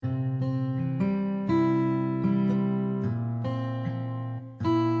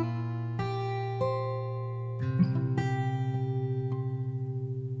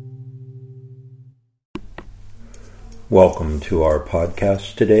Welcome to our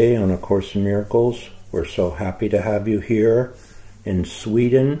podcast today on A Course in Miracles. We're so happy to have you here in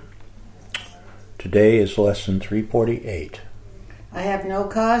Sweden. Today is lesson 348. I have no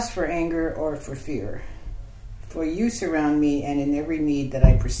cause for anger or for fear. For you surround me, and in every need that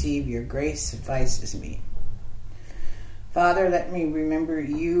I perceive, your grace suffices me. Father, let me remember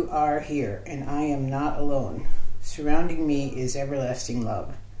you are here, and I am not alone. Surrounding me is everlasting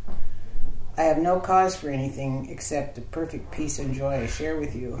love. I have no cause for anything except the perfect peace and joy I share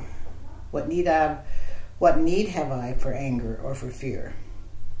with you. What need have I for anger or for fear?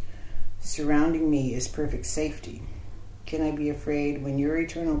 Surrounding me is perfect safety. Can I be afraid when your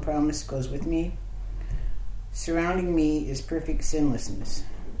eternal promise goes with me? Surrounding me is perfect sinlessness.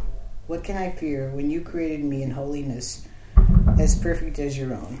 What can I fear when you created me in holiness as perfect as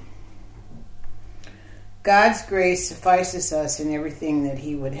your own? God's grace suffices us in everything that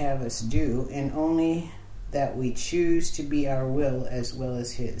He would have us do, and only that we choose to be our will as well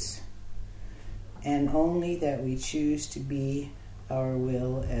as His. And only that we choose to be our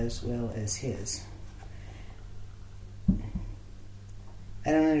will as well as His. I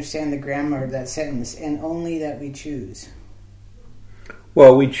don't understand the grammar of that sentence. And only that we choose.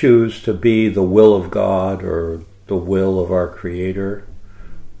 Well, we choose to be the will of God or the will of our Creator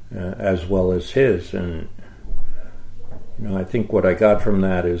as well as His. And I think what I got from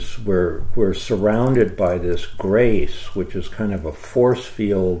that is we're surrounded by this grace, which is kind of a force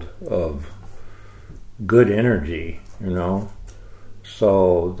field of good energy,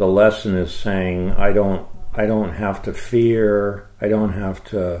 So the lesson is saying I don't have to fear, I don't have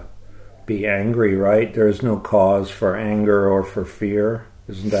to be angry, right? There is no cause for anger or for fear.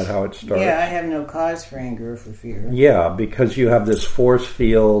 Isn't that how it starts? Yeah, I have no cause for anger or for fear. Yeah, because you have this force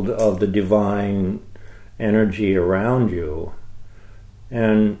field of the divine energy around you.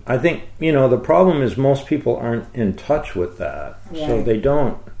 And I think, the problem is most people aren't in touch with that. Right. So they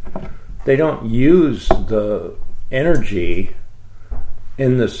don't use the energy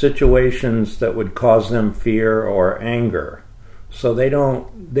in the situations that would cause them fear or anger. So they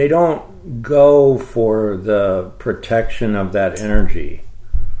don't go for the protection of that energy.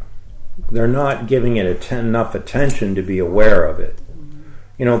 They're not giving it enough attention to be aware of it.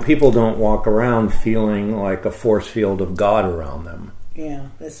 People don't walk around feeling like a force field of God around them. Yeah,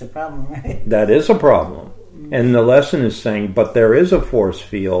 that's the problem, right? That is a problem. Mm-hmm. And the lesson is saying, but there is a force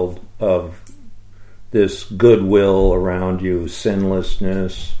field of this goodwill around you,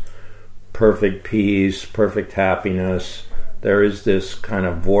 sinlessness, perfect peace, perfect happiness. There is this kind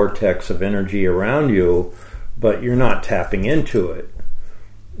of vortex of energy around you, but you're not tapping into it.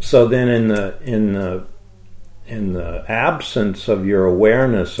 So then in the absence of your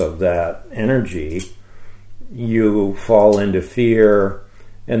awareness of that energy, you fall into fear,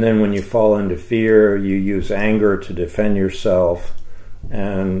 and then when you fall into fear, you use anger to defend yourself.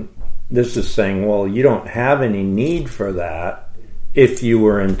 And this is saying, well, you don't have any need for that if you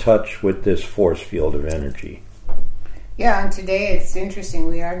were in touch with this force field of energy. Yeah, and today it's interesting.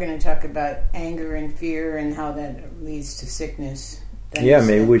 We are going to talk about anger and fear and how that leads to sickness.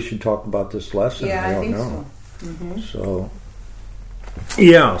 Maybe we should talk about this lesson. Yeah, I don't think know. So.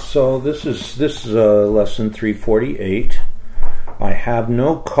 Mm-hmm. So this is lesson 348. I have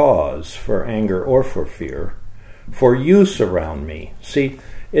no cause for anger or for fear, for you surround me. See,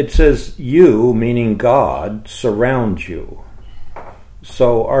 it says you, meaning God, surrounds you.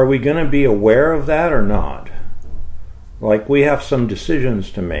 So are we going to be aware of that or not? Like we have some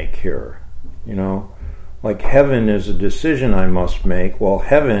decisions to make here, Like heaven is a decision I must make. Well,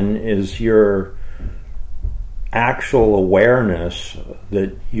 heaven is your actual awareness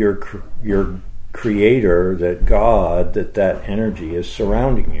that your Creator, that God, that energy is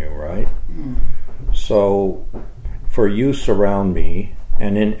surrounding you, right? Mm. So, for you surround me,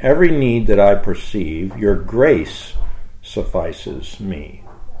 and in every need that I perceive, your grace suffices me.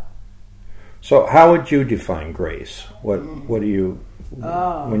 So, how would you define grace? What do you...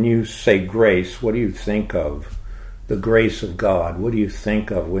 When you say grace, what do you think of? The grace of God. What do you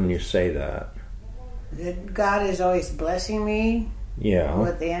think of when you say that? That God is always blessing me. Yeah.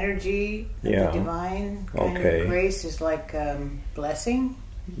 With the energy of the divine. Kind of grace is like blessing.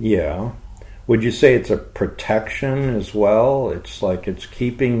 Yeah. Would you say it's a protection as well? It's like it's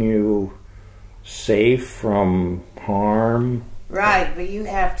keeping you safe from harm. Right, but you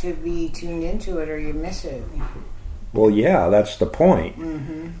have to be tuned into it or you miss it. Well, yeah, that's the point.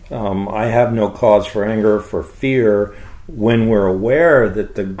 Mm-hmm. I have no cause for anger, for fear, when we're aware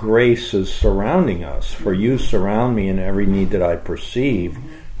that the grace is surrounding us. For you surround me in every need that I perceive.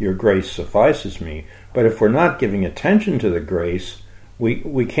 Mm-hmm. Your grace suffices me. But if we're not giving attention to the grace,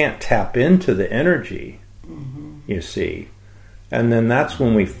 we can't tap into the energy. Mm-hmm. you see. And then that's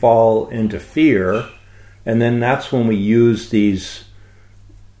when we fall into fear, and then that's when we use these,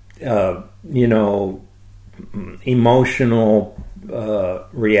 emotional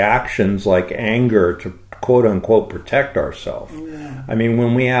reactions like anger to quote-unquote protect ourselves. Yeah. I mean,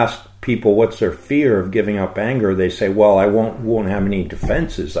 when we ask people what's their fear of giving up anger, they say, well, I won't have any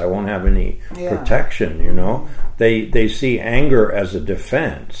defenses. I won't have any protection, you know. They see anger as a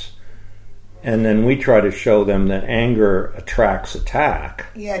defense. And then we try to show them that anger attracts attack.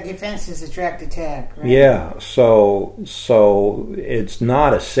 Yeah, defenses attract attack, right? Yeah, so it's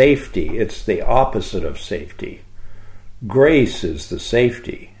not a safety. It's the opposite of safety. Grace is the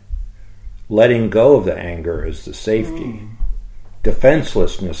safety. Letting go of the anger is the safety.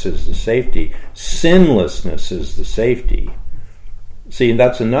 Defenselessness is the safety. Sinlessness is the safety. See,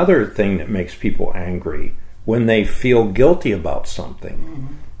 that's another thing that makes people angry, when they feel guilty about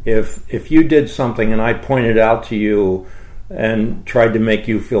something. If you did something and I pointed out to you and tried to make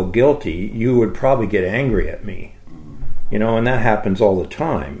you feel guilty, you would probably get angry at me. You know, and that happens all the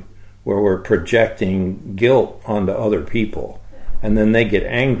time, where we're projecting guilt onto other people, and then they get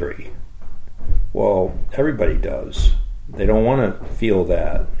angry. Well, everybody does. They don't want to feel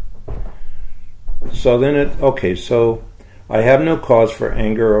that. So then so I have no cause for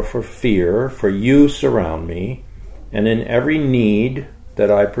anger or for fear, for you surround me, and in every need that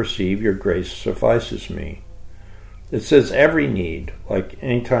I perceive, your grace suffices me. It says every need, like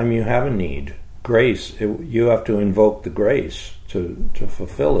anytime you have a need, grace, you have to invoke the grace to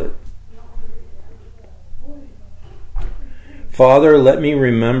fulfill it. Father, let me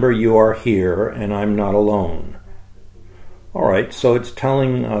remember you are here and I'm not alone. All right, so it's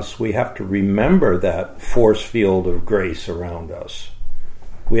telling us we have to remember that force field of grace around us.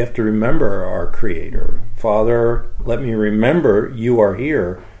 We have to remember our Creator. Father, let me remember you are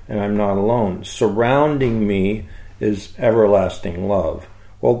here and I'm not alone. Surrounding me is everlasting love.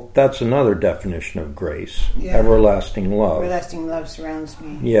 Well, that's another definition of grace. Yeah. Everlasting love. Everlasting love surrounds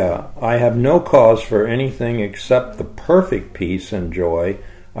me. Yeah. I have no cause for anything except the perfect peace and joy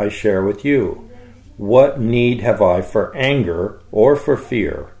I share with you. What need have I for anger or for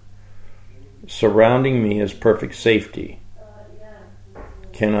fear? Surrounding me is perfect safety.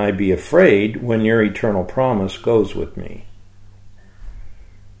 Can I be afraid when your eternal promise goes with me?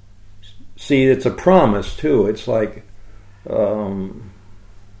 See, it's a promise too. It's like the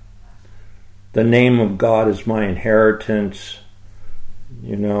name of God is my inheritance.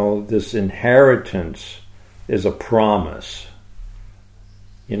 You know, this inheritance is a promise.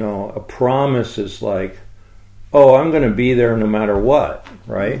 You know, a promise is like, oh, I'm going to be there no matter what,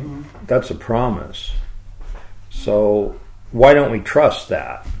 right? Mm-hmm. That's a promise. So why don't we trust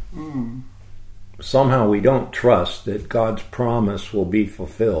that? Somehow we don't trust that God's promise will be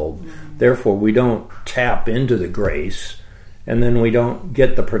fulfilled. Therefore, we don't tap into the grace, and then we don't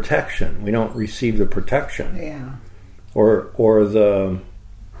get the protection. We don't receive the protection. Yeah. Or the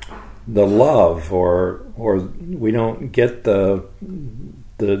love, or we don't get the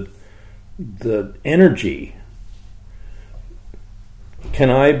energy.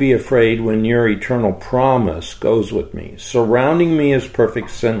 Can I be afraid when your eternal promise goes with me? Surrounding me is perfect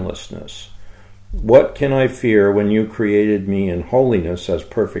sinlessness. What can I fear when you created me in holiness as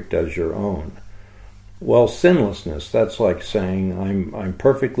perfect as your own? Well, sinlessness, that's like saying I'm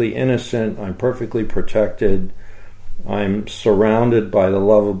perfectly innocent, I'm perfectly protected, I'm surrounded by the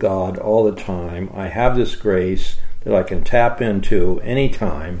love of God all the time. I have this grace that I can tap into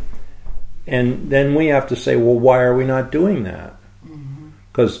anytime. And then we have to say, well, why are we not doing that?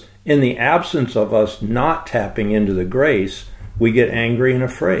 Because in the absence of us not tapping into the grace, we get angry and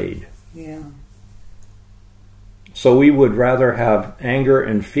afraid. Yeah. So we would rather have anger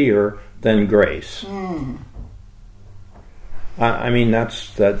and fear than grace. I mean,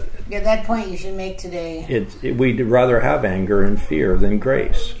 that's that. Yeah, that point you should make today. We'd rather have anger and fear than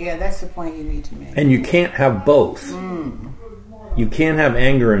grace. Yeah, that's the point you need to make. And you can't have both. You can't have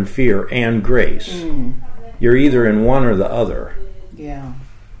anger and fear and grace. You're either in one or the other. Yeah.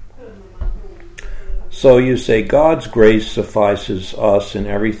 So you say God's grace suffices us in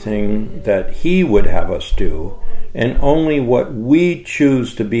everything that He would have us do, and only what we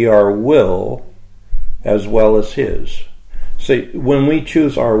choose to be our will as well as His. So when we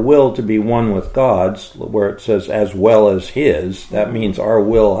choose our will to be one with God's, where it says as well as His, that means our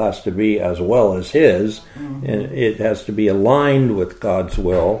will has to be as well as His, and it has to be aligned with God's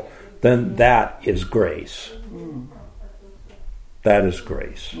will, then that is grace. That is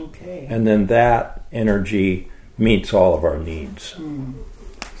grace. Okay. And then that energy meets all of our needs.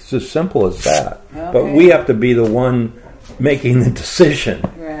 It's as simple as that. Okay. But we have to be the one making the decision.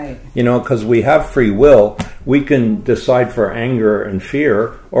 Right. Right. You know, because we have free will. We can decide for anger and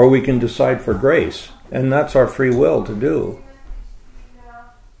fear, or we can decide for grace. And that's our free will to do.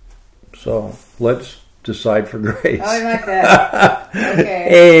 So let's decide for grace. Oh, I like that. Okay.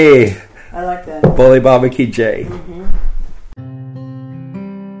 Hey. I like that. Bole Baba Ki Jai.